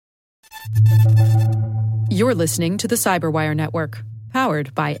You're listening to the Cyberwire Network,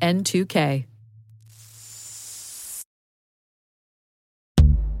 powered by N2K.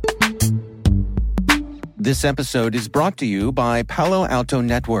 This episode is brought to you by Palo Alto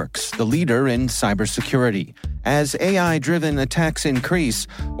Networks, the leader in cybersecurity. As AI-driven attacks increase,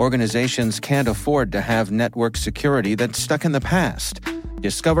 organizations can't afford to have network security that's stuck in the past.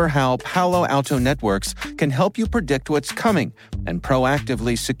 Discover how Palo Alto Networks can help you predict what's coming and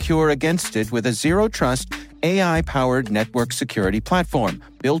proactively secure against it with a zero-trust, AI-powered network security platform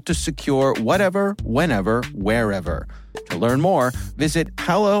built to secure whatever, whenever, wherever. To learn more, visit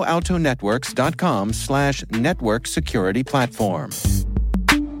paloaltonetworks.com/network security platform.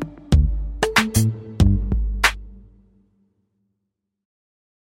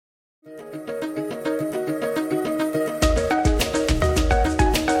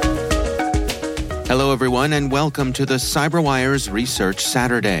 Hello, everyone, and welcome to the CyberWire's Research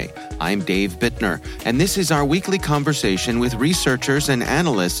Saturday. I'm Dave Bittner, and this is our weekly conversation with researchers and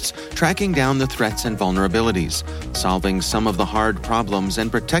analysts tracking down the threats and vulnerabilities, solving some of the hard problems,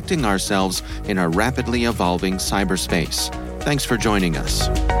 and protecting ourselves in a rapidly evolving cyberspace. Thanks for joining us.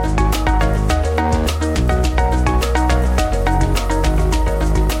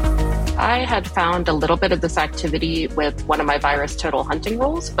 I had found a little bit of this activity with one of my VirusTotal hunting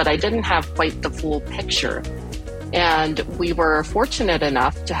rules, but I didn't have quite the full picture. And we were fortunate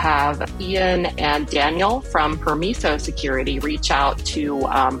enough to have Ian and Daniel from Permiso Security reach out to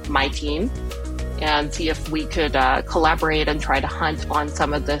my team and see if we could collaborate and try to hunt on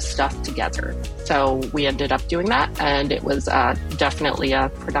some of this stuff together. So we ended up doing that, and it was definitely a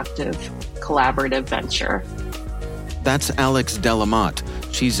productive, collaborative venture. That's Alex Delamotte.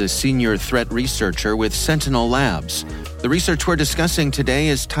 She's a senior threat researcher with Sentinel Labs. The research we're discussing today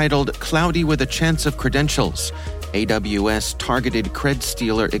is titled Cloudy with a Chance of Credentials. AWS Targeted Cred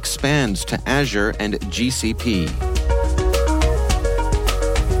Stealer expands to Azure and GCP.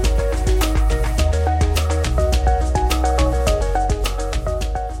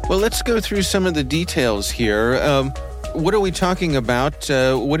 Well, let's go through some of the details here. What are we talking about?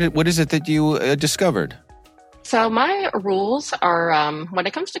 What is it that you discovered? So my rules are, when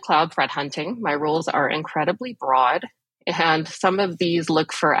it comes to cloud threat hunting, my rules are incredibly broad. And some of these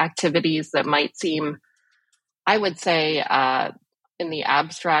look for activities that might seem, I would say, in the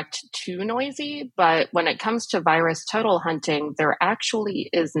abstract, too noisy. But when it comes to VirusTotal hunting, there actually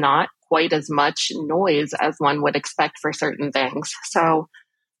is not quite as much noise as one would expect for certain things. So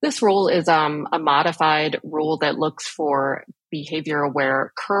this rule is a modified rule that looks for behavior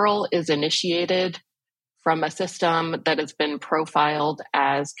where curl is initiated from a system that has been profiled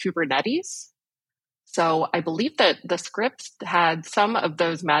as Kubernetes. So I believe that the script had some of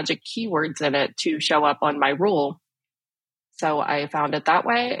those magic keywords in it to show up on my rule. So I found it that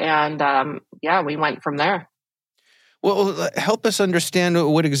way, and we went from there. Well, help us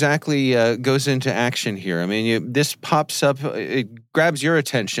understand what exactly goes into action here. I mean, this pops up, it grabs your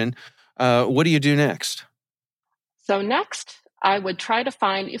attention. What do you do next? So next, I would try to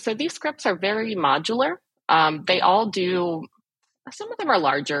find, so these scripts are very modular. They all do, some of them are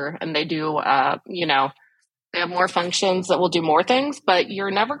larger, and they do, they have more functions that will do more things, but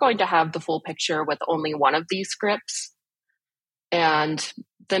you're never going to have the full picture with only one of these scripts. And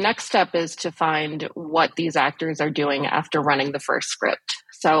the next step is to find what these actors are doing after running the first script.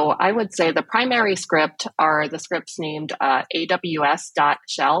 So I would say the primary script are the scripts named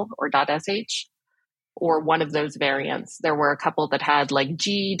aws.shell or .sh, or one of those variants. There were a couple that had like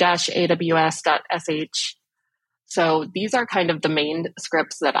g-aws.sh. So these are kind of the main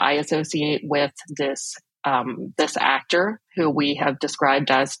scripts that I associate with this this actor, who we have described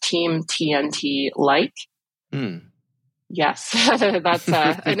as Team TNT-like. Yes, that's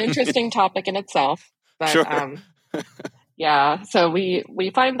an interesting topic in itself. But sure. So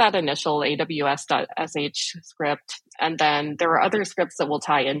we find that initial aws.sh script, and then there are other scripts that will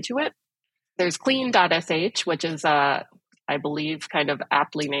tie into it. There's clean.sh, which is, I believe, kind of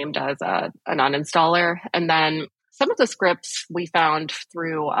aptly named as an uninstaller. And then some of the scripts we found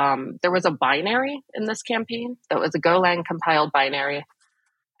through, there was a binary in this campaign that was a Golang compiled binary.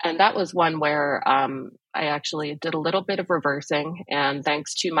 And that was one where I actually did a little bit of reversing. And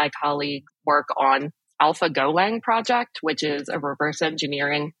thanks to my colleague work on Alpha Golang project, which is a reverse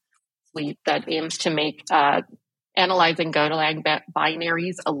engineering suite that aims to make analyzing Golang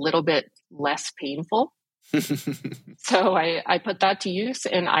binaries a little bit less painful. So I put that to use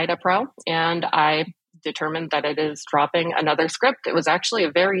in IDA Pro, and I determined that it is dropping another script. It was actually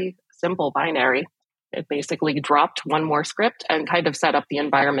a very simple binary. It basically dropped one more script and kind of set up the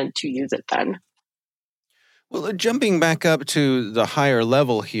environment to use it then. Well, jumping back up to the higher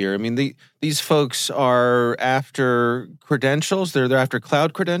level here, I mean, these folks are after credentials. They're after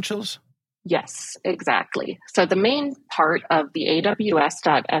cloud credentials. Yes, exactly. So the main part of the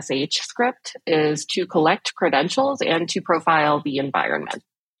AWS.sh script is to collect credentials and to profile the environment.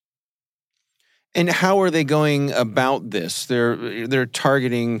 And how are they going about this? They're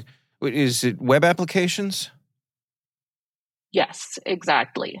targeting, is it web applications? Yes,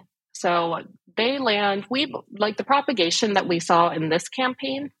 exactly. So the propagation that we saw in this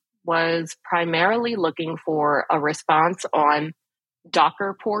campaign was primarily looking for a response on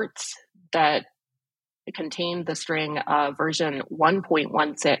Docker ports that contained the string version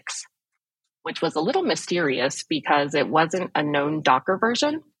 1.16, which was a little mysterious because it wasn't a known Docker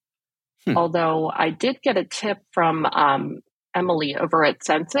version. Although I did get a tip from Emily over at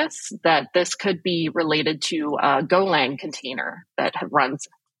Census that this could be related to a Golang container that runs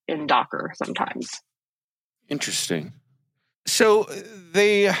in Docker sometimes. Interesting. So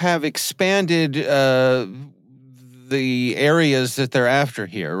they have expanded the areas that they're after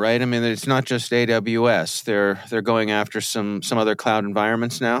here, right? I mean, it's not just AWS. They're going after some other cloud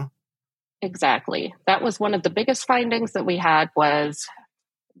environments now. Exactly. That was one of the biggest findings that we had was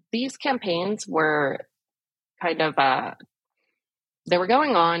these campaigns were kind of they were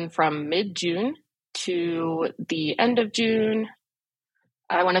going on from mid-June to the end of June.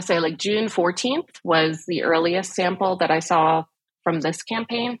 I want to say like June 14th was the earliest sample that I saw from this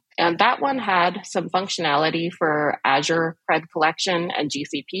campaign. And that one had some functionality for Azure Cred Collection and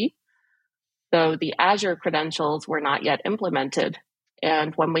GCP, though the Azure credentials were not yet implemented.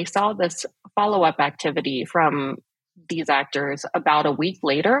 And when we saw this follow-up activity from these actors about a week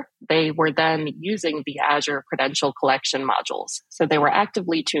later, they were then using the Azure credential collection modules. So they were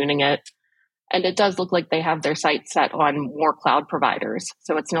actively tuning it. And it does look like they have their sights set on more cloud providers.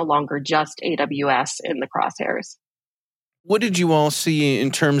 So it's no longer just AWS in the crosshairs. What did you all see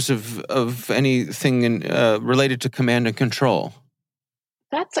in terms of anything related to command and control?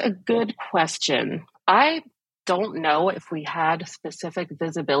 That's a good question. I don't know if we had specific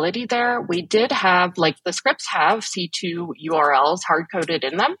visibility there. We did have, the scripts have C2 URLs hard-coded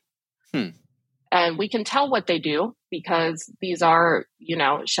in them. And we can tell what they do because these are,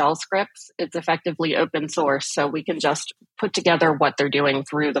 shell scripts. It's effectively open source. So we can just put together what they're doing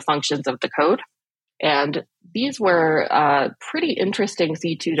through the functions of the code. And these were pretty interesting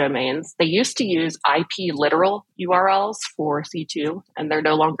C2 domains. They used to use IP literal URLs for C2, and they're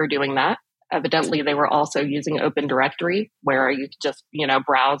no longer doing that. Evidently, they were also using Open Directory, where you could just,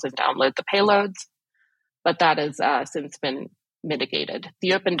 browse and download the payloads. But that has since been mitigated.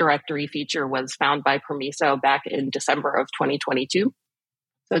 The Open Directory feature was found by Permiso back in December of 2022.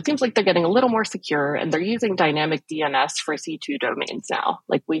 So it seems like they're getting a little more secure, and they're using dynamic DNS for C2 domains now.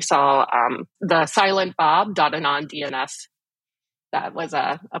 Like we saw the silentbob.anon DNS. That was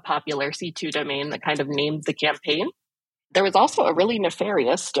a popular C2 domain that kind of named the campaign. There was also a really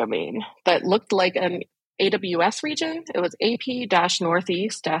nefarious domain that looked like an AWS region. It was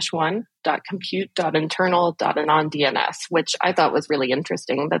ap-northeast-1.compute.internal.anon DNS, which I thought was really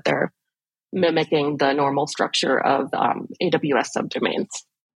interesting that they're mimicking the normal structure of AWS subdomains.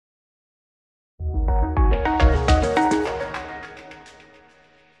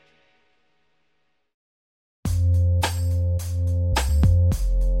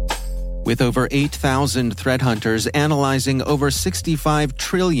 With over 8,000 threat hunters analyzing over 65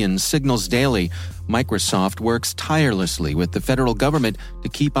 trillion signals daily, Microsoft works tirelessly with the federal government to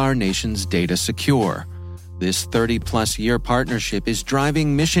keep our nation's data secure. This 30-plus year partnership is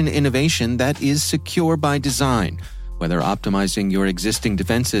driving mission innovation that is secure by design. Whether optimizing your existing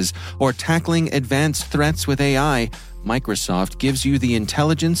defenses or tackling advanced threats with AI, Microsoft gives you the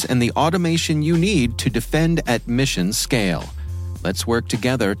intelligence and the automation you need to defend at mission scale. Let's work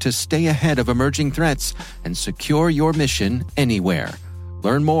together to stay ahead of emerging threats and secure your mission anywhere.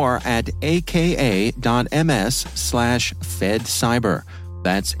 Learn more at aka.ms/fedcyber.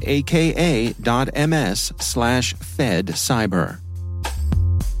 That's aka.ms/fedcyber.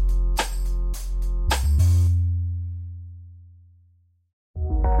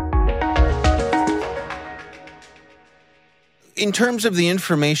 In terms of the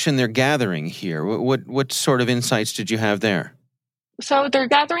information they're gathering here, what sort of insights did you have there? So they're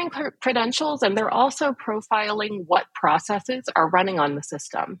gathering credentials, and they're also profiling what processes are running on the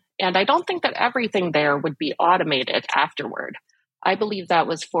system. And I don't think that everything there would be automated afterward. I believe that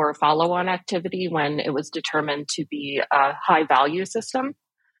was for follow-on activity when it was determined to be a high-value system.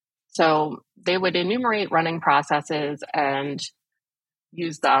 So they would enumerate running processes and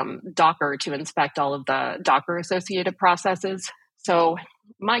use Docker to inspect all of the Docker-associated processes. So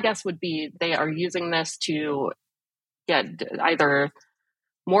my guess would be they are using this to get either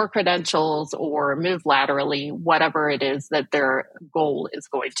more credentials or move laterally, whatever it is that their goal is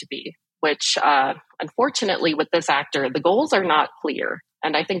going to be, which unfortunately with this actor, the goals are not clear.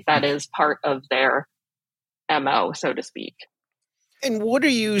 And I think that is part of their MO, so to speak. And what are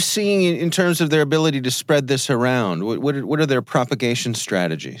you seeing in terms of their ability to spread this around? What are their propagation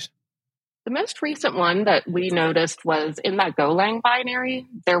strategies? The most recent one that we noticed was in that Golang binary,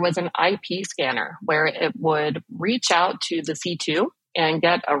 there was an IP scanner where it would reach out to the C2 and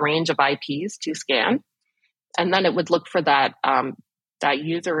get a range of IPs to scan. And then it would look for that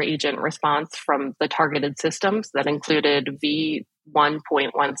user agent response from the targeted systems that included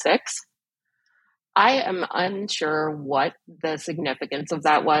v1.16. I am unsure what the significance of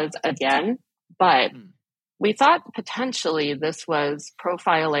that was again, but we thought potentially this was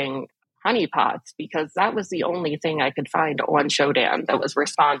profiling honeypots because that was the only thing I could find on Shodan that was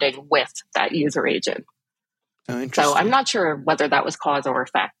responding with that user agent. Oh, so I'm not sure whether that was cause or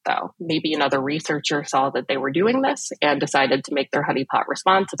effect, though. Maybe another researcher saw that they were doing this and decided to make their honeypot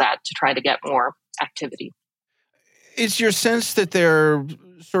respond to that to try to get more activity. Is your sense that they're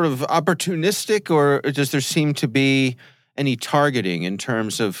sort of opportunistic, or does there seem to be any targeting in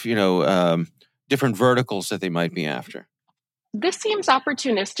terms of, different verticals that they might be after? This seems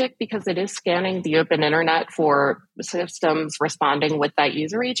opportunistic because it is scanning the open internet for systems responding with that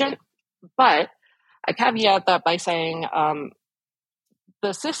user agent. But I caveat that by saying the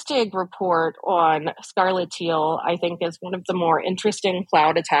SysDig report on Scarlet Teal, I think, is one of the more interesting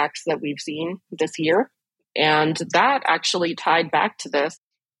cloud attacks that we've seen this year. And that actually tied back to this.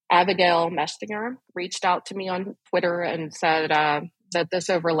 Abigail Mestinger reached out to me on Twitter and said that this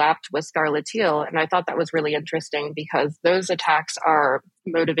overlapped with Scarlet Teal. And I thought that was really interesting because those attacks are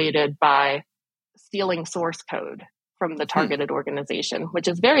motivated by stealing source code from the targeted organization, which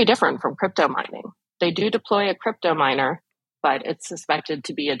is very different from crypto mining. They do deploy a crypto miner, but it's suspected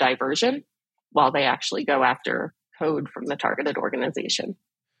to be a diversion while they actually go after code from the targeted organization.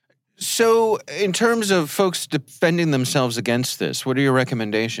 So in terms of folks defending themselves against this, what are your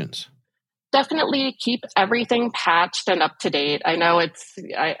recommendations? Definitely keep everything patched and up to date. I know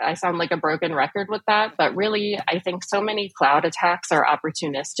I sound like a broken record with that, but really, I think so many cloud attacks are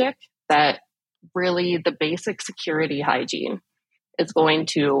opportunistic that really the basic security hygiene is going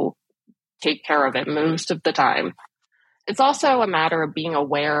to take care of it most of the time. It's also a matter of being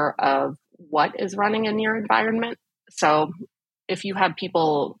aware of what is running in your environment. So if you have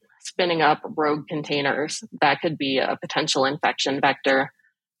people spinning up rogue containers, that could be a potential infection vector.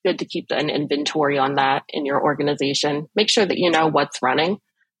 Good to keep an inventory on that in your organization. Make sure that you know what's running,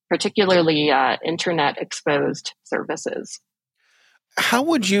 particularly internet exposed services. How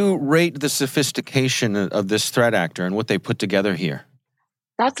would you rate the sophistication of this threat actor and what they put together here?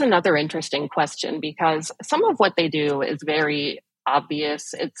 That's another interesting question because some of what they do is very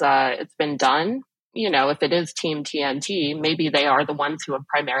obvious. It's been done. If it is Team TNT, maybe they are the ones who have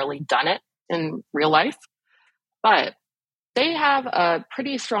primarily done it in real life. But they have a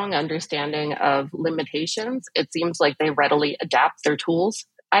pretty strong understanding of limitations. It seems like they readily adapt their tools.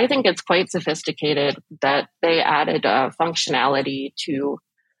 I think it's quite sophisticated that they added a functionality to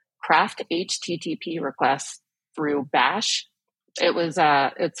craft HTTP requests through Bash.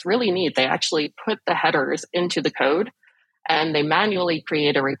 It's really neat. They actually put the headers into the code and they manually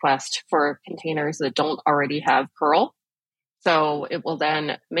create a request for containers that don't already have curl. So it will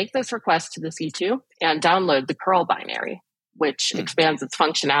then make this request to the C2 and download the curl binary, which expands its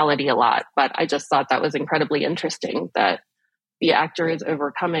functionality a lot. But I just thought that was incredibly interesting that the actor is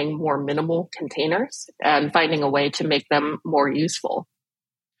overcoming more minimal containers and finding a way to make them more useful.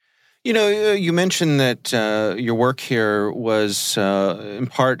 You mentioned that your work here was in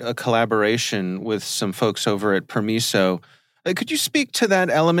part a collaboration with some folks over at Permiso. Could you speak to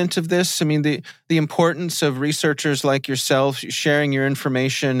that element of this? I mean, the importance of researchers like yourself sharing your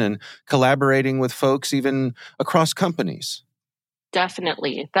information and collaborating with folks even across companies.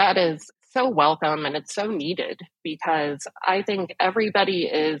 Definitely. That is so welcome and it's so needed because I think everybody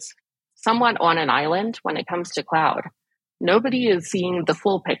is somewhat on an island when it comes to cloud. Nobody is seeing the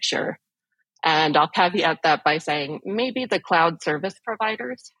full picture. And I'll caveat that by saying maybe the cloud service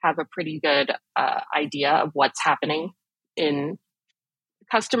providers have a pretty good idea of what's happening in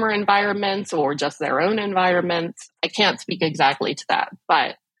customer environments or just their own environments. I can't speak exactly to that.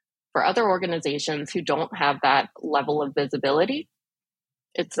 But for other organizations who don't have that level of visibility,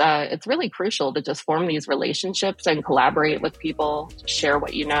 it's really crucial to just form these relationships and collaborate with people, share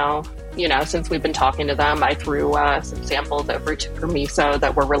what you know. Since we've been talking to them, I threw some samples over to Permiso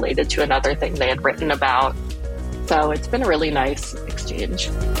that were related to another thing they had written about. So it's been a really nice exchange.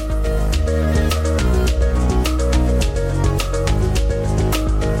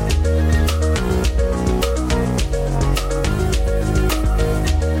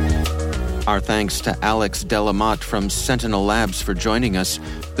 Our thanks to Alex Delamotte from Sentinel Labs for joining us.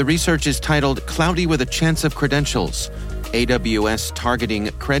 The research is titled Cloudy with a Chance of Credentials. AWS targeting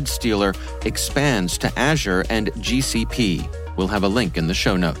CredStealer expands to Azure and GCP. We'll have a link in the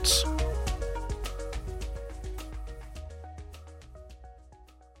show notes.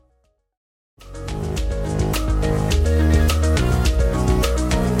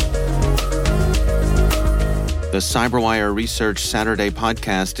 The CyberWire Research Saturday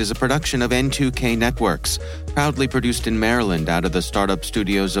podcast is a production of N2K Networks, proudly produced in Maryland out of the startup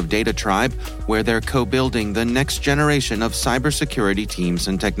studios of Data Tribe, where they're co-building the next generation of cybersecurity teams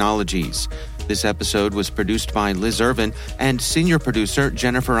and technologies. This episode was produced by Liz Irvin and senior producer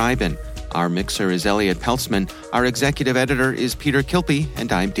Jennifer Iben. Our mixer is Elliot Peltzman. Our executive editor is Peter Kilpie,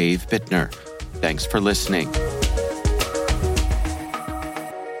 and I'm Dave Bittner. Thanks for listening.